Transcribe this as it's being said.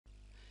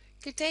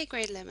Good day,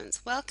 grade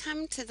 11s.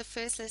 Welcome to the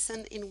first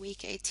lesson in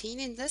week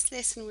 18. In this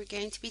lesson, we're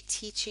going to be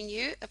teaching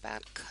you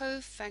about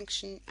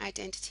cofunction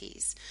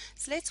identities.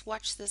 So let's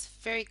watch this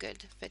very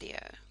good video.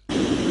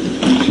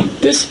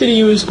 This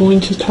video is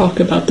going to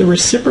talk about the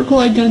reciprocal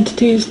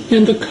identities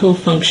and the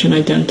cofunction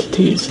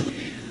identities.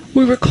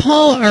 We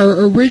recall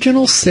our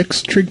original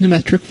 6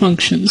 trigonometric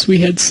functions. We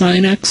had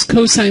sine x,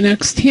 cosine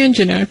x,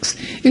 tangent x,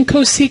 and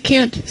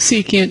cosecant,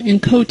 secant,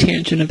 and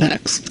cotangent of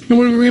x. And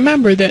we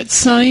remember that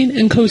sine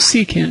and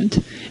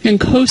cosecant, and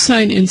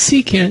cosine and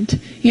secant,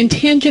 and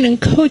tangent and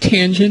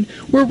cotangent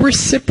were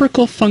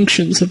reciprocal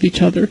functions of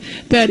each other.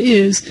 That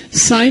is,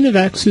 sine of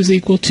x was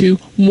equal to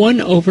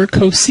 1 over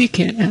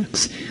cosecant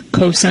x.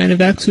 Cosine of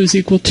x was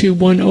equal to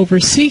 1 over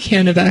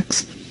secant of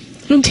x.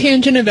 And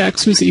tangent of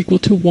x was equal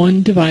to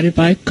 1 divided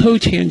by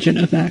cotangent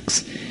of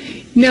x.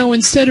 Now,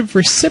 instead of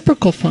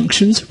reciprocal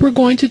functions, we're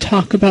going to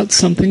talk about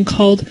something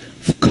called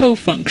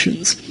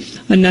cofunctions.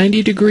 A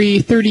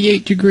 90-degree,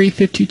 38-degree,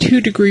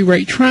 52-degree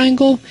right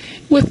triangle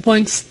with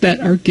lengths that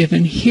are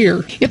given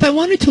here. If I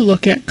wanted to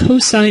look at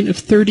cosine of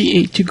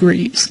 38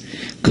 degrees,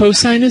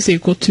 cosine is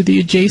equal to the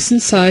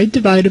adjacent side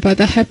divided by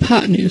the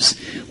hypotenuse,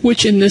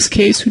 which in this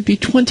case would be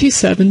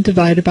 27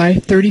 divided by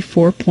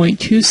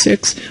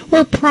 34.26, or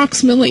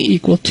approximately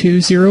equal to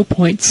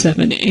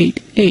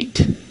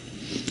 0.788.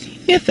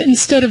 If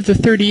instead of the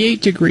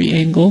 38-degree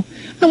angle,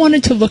 I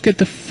wanted to look at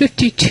the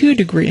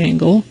 52-degree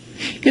angle,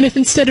 and if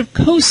instead of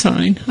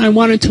cosine, I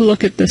wanted to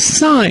look at the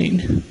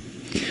sine,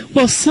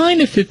 well, sine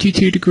of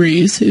 52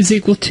 degrees is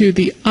equal to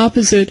the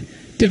opposite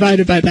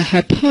divided by the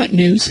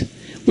hypotenuse,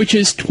 which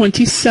is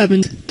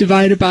 27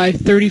 divided by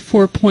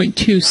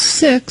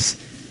 34.26.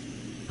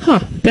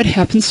 That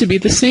happens to be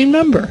the same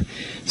number.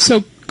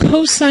 So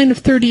cosine of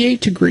 38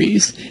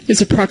 degrees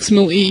is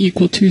approximately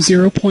equal to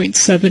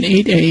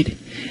 0.788,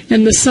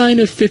 and the sine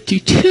of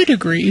 52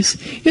 degrees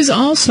is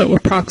also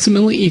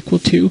approximately equal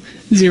to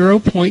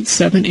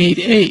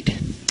 0.788.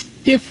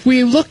 If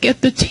we look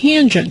at the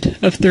tangent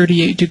of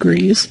 38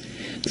 degrees,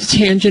 the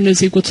tangent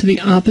is equal to the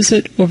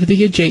opposite over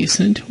the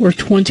adjacent, or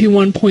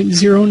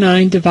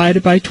 21.09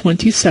 divided by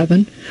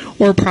 27,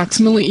 or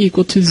approximately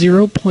equal to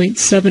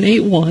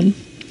 0.781.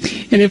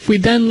 And if we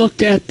then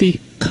looked at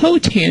the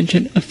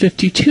cotangent of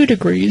 52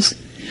 degrees,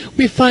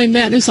 we find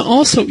that is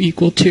also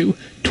equal to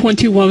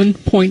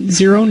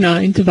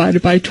 21.09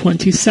 divided by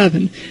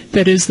 27.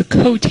 That is, the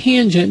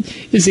cotangent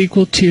is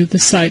equal to the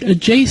side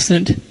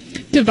adjacent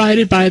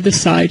divided by the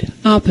side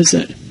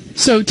opposite.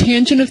 So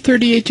tangent of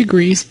 38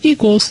 degrees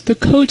equals the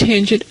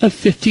cotangent of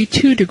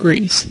 52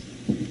 degrees.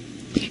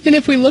 And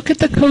if we look at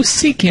the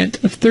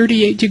cosecant of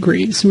 38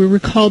 degrees, we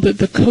recall that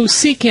the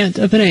cosecant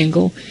of an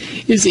angle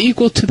is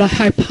equal to the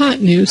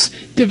hypotenuse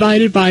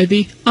divided by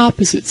the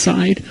opposite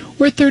side,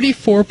 or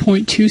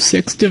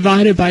 34.26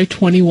 divided by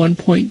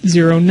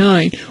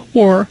 21.09,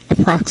 or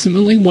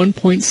approximately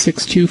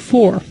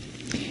 1.624.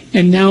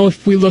 And now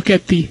if we look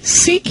at the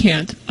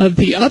secant of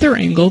the other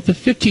angle, the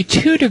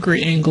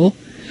 52-degree angle,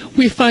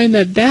 we find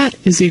that that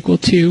is equal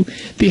to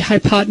the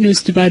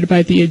hypotenuse divided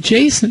by the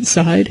adjacent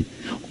side,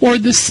 or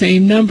the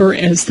same number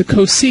as the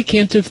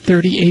cosecant of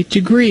 38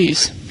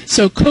 degrees.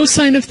 So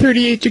cosine of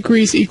 38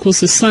 degrees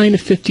equals the sine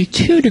of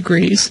 52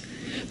 degrees.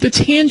 The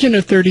tangent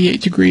of 38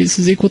 degrees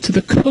is equal to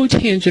the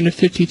cotangent of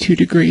 52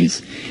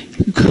 degrees.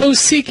 The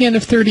cosecant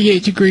of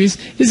 38 degrees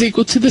is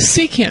equal to the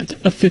secant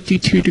of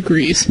 52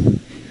 degrees.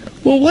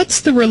 Well, what's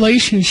the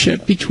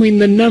relationship between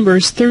the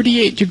numbers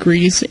 38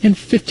 degrees and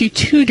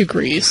 52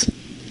 degrees?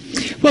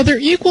 Well, they're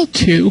equal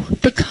to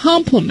the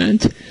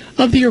complement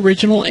of the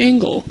original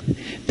angle.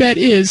 That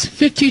is,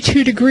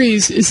 52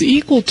 degrees is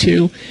equal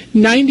to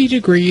 90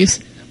 degrees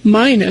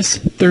minus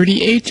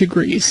 38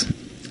 degrees.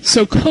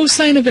 So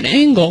cosine of an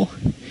angle,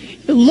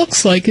 it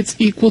looks like it's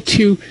equal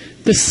to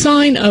the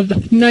sine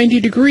of 90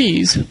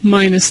 degrees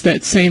minus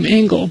that same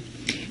angle.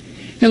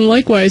 And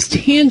likewise,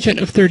 tangent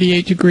of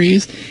 38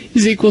 degrees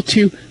is equal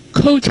to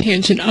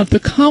cotangent of the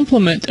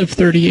complement of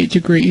 38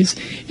 degrees,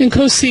 and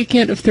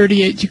cosecant of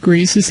 38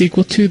 degrees is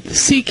equal to the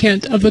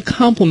secant of the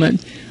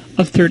complement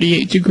of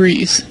 38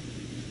 degrees.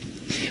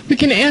 We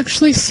can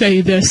actually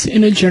say this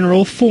in a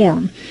general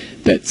form,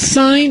 that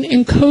sine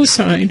and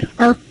cosine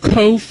are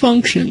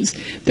cofunctions.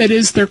 That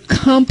is, they're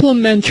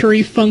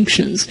complementary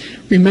functions.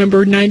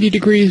 Remember, 90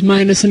 degrees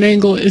minus an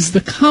angle is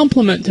the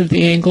complement of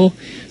the angle,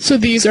 so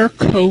these are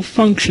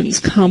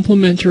cofunctions,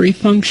 complementary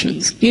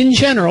functions. In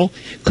general,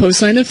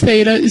 cosine of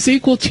theta is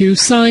equal to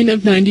sine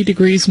of 90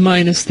 degrees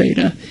minus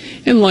theta,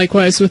 and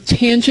likewise with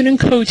tangent and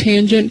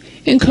cotangent,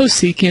 and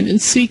cosecant and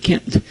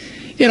secant.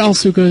 It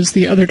also goes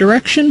the other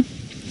direction.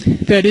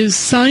 That is,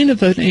 sine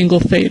of an angle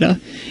theta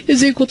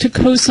is equal to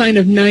cosine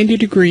of 90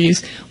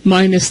 degrees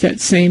minus that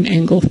same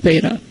angle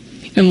theta.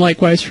 And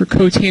likewise for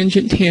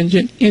cotangent,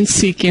 tangent, and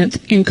secant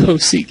and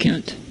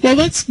cosecant. Well,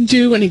 let's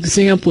do an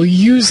example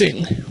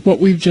using what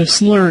we've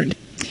just learned.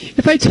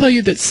 If I tell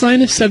you that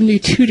sine of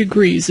 72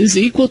 degrees is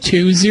equal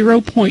to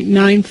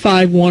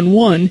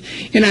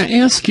 0.9511, and I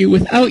ask you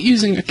without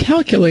using a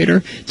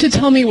calculator to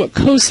tell me what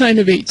cosine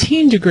of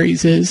 18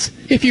 degrees is,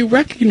 if you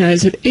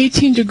recognize that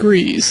 18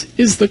 degrees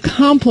is the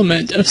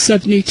complement of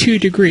 72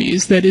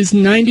 degrees, that is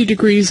 90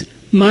 degrees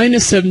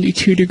minus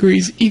 72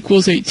 degrees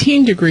equals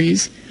 18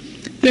 degrees,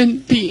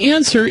 then the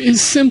answer is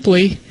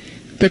simply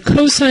the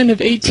cosine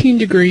of 18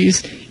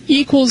 degrees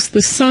equals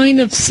the sine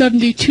of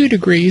 72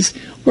 degrees,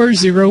 or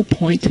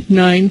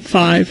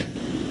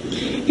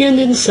 0.95. And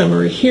in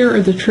summary, here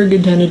are the trig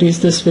identities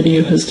this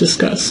video has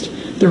discussed.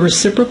 The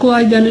reciprocal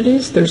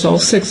identities, there's all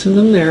 6 of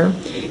them there,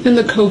 and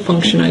the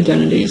cofunction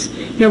identities.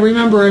 Now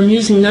remember, I'm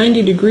using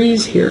 90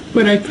 degrees here,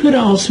 but I could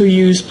also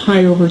use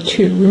pi over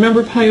 2.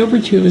 Remember, pi over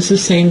 2 is the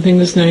same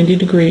thing as 90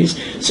 degrees,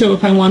 so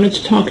if I wanted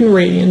to talk in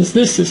radians,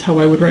 this is how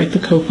I would write the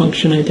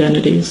cofunction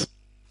identities.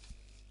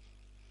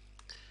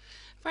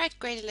 Right,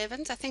 grade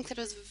 11s, I think that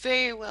was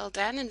very well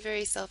done and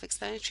very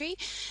self-explanatory.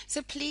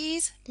 So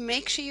please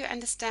make sure you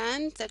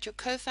understand that your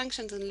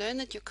cofunctions and learn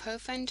that your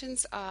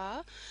cofunctions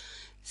are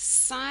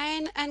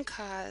sine and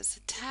cos,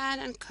 tan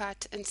and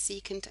cot, and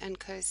secant and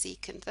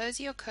cosecant.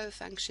 Those are your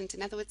cofunctions.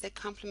 In other words, they're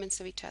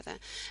complements of each other.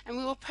 And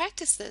we will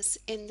practice this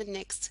in the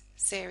next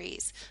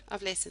series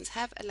of lessons.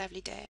 Have a lovely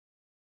day.